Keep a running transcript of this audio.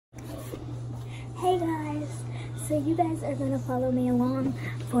So you guys are gonna follow me along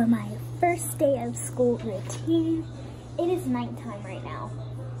for my first day of school routine. It is nighttime right now.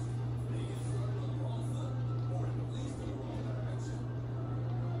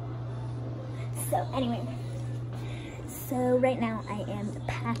 So anyway, so right now I am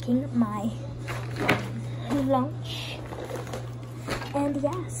packing my lunch. And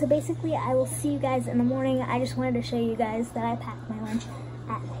yeah, so basically I will see you guys in the morning. I just wanted to show you guys that I packed my lunch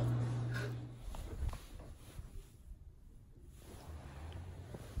at night.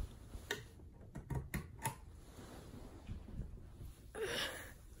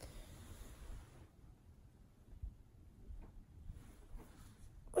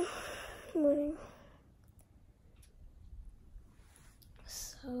 Morning.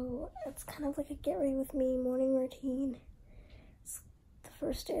 So it's kind of like a get ready with me morning routine. It's the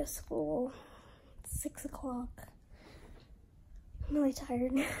first day of school. It's 6 o'clock. I'm really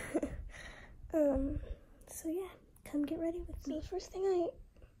tired. So yeah, come get ready with me.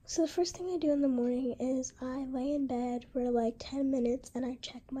 So the first thing I do in the morning is I lay in bed for like 10 minutes and I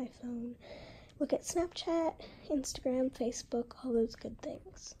check my phone. Look at Snapchat, Instagram, Facebook, all those good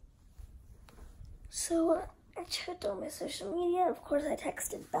things. So I checked all my social media. Of course, I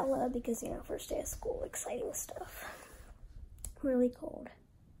texted Bella because, you know, first day of school, exciting stuff. Really cold.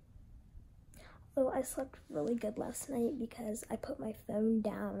 Although I slept really good last night because I put my phone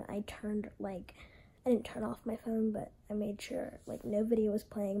down. I didn't turn off my phone, but I made sure, like, no video was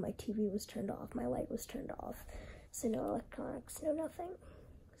playing, my TV was turned off, my light was turned off. So no electronics, no nothing.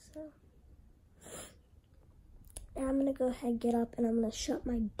 So, and I'm gonna go ahead, get up, and I'm gonna shut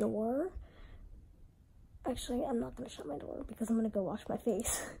my door. Actually, I'm not going to shut my door because I'm going to go wash my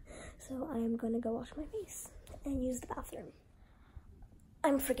face. So I am going to go wash my face and use the bathroom.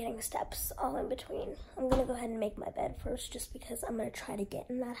 I'm forgetting steps all in between. I'm going to go ahead and make my bed first just because I'm going to try to get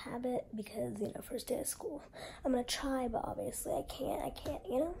in that habit because, you know, first day of school. I'm going to try, but obviously I can't,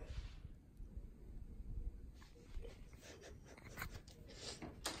 you know?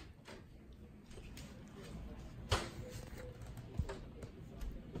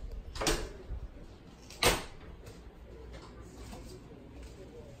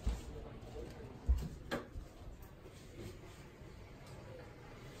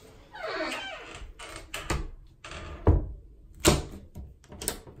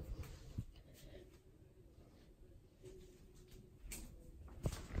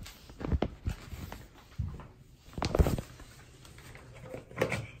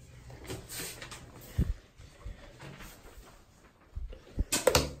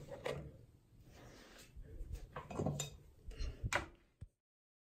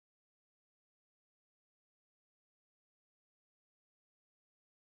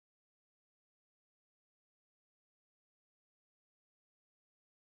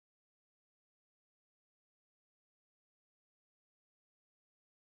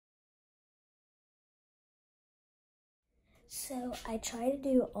 So I try to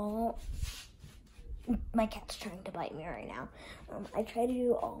do all, my cat's trying to bite me right now. I try to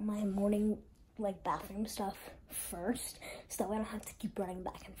do all my morning, like, bathroom stuff first, so that way I don't have to keep running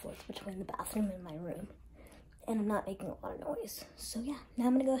back and forth between the bathroom and my room. And I'm not making a lot of noise. So yeah, now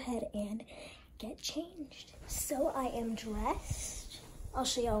I'm gonna go ahead and get changed. So I am dressed. I'll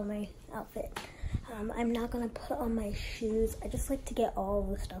show you all my outfit. I'm not gonna put on my shoes. I just like to get all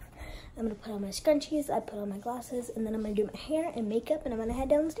the stuff. I'm gonna put on my scrunchies, I put on my glasses, and then I'm gonna do my hair and makeup, and I'm gonna head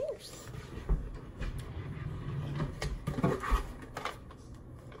downstairs.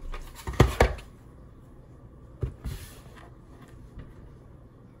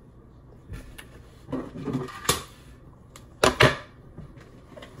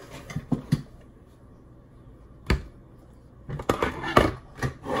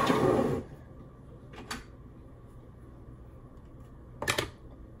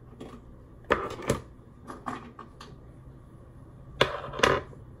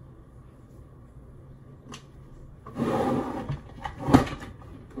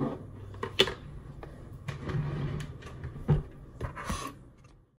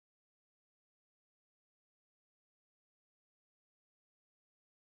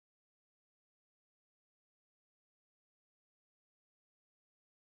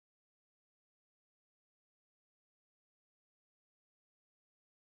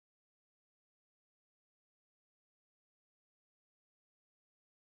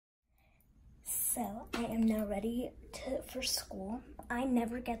 So I am now ready for school. I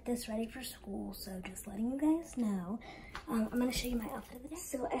never get this ready for school, so just letting you guys know. I'm gonna show you my outfit of the day.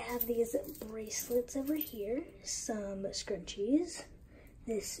 So I have these bracelets over here, some scrunchies,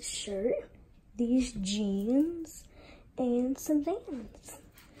 this shirt, these jeans, and some Vans.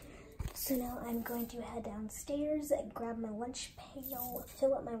 So now I'm going to head downstairs, grab my lunch pail,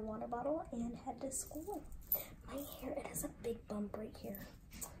 fill up my water bottle, and head to school. My hair, it has a big bump right here.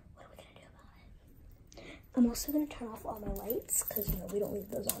 What are we gonna do about it? I'm also gonna turn off all my lights because we don't leave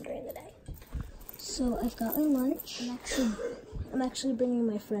those on during the day. So I've got my lunch. I'm actually bringing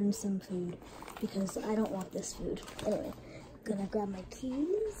my friend some food because I don't want this food. Anyway, gonna grab my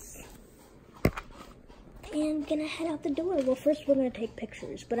keys and gonna head out the door. Well, first we're gonna take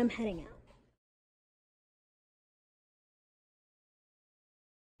pictures, but I'm heading out.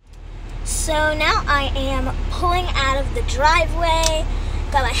 So now I am pulling out of the driveway.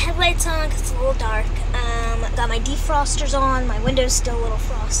 Got my headlights on because it's a little dark. Got my defrosters on. My window's still a little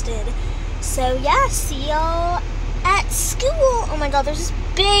frosted. So yeah, see y'all at school. Oh my god, there's this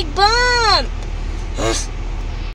big bump.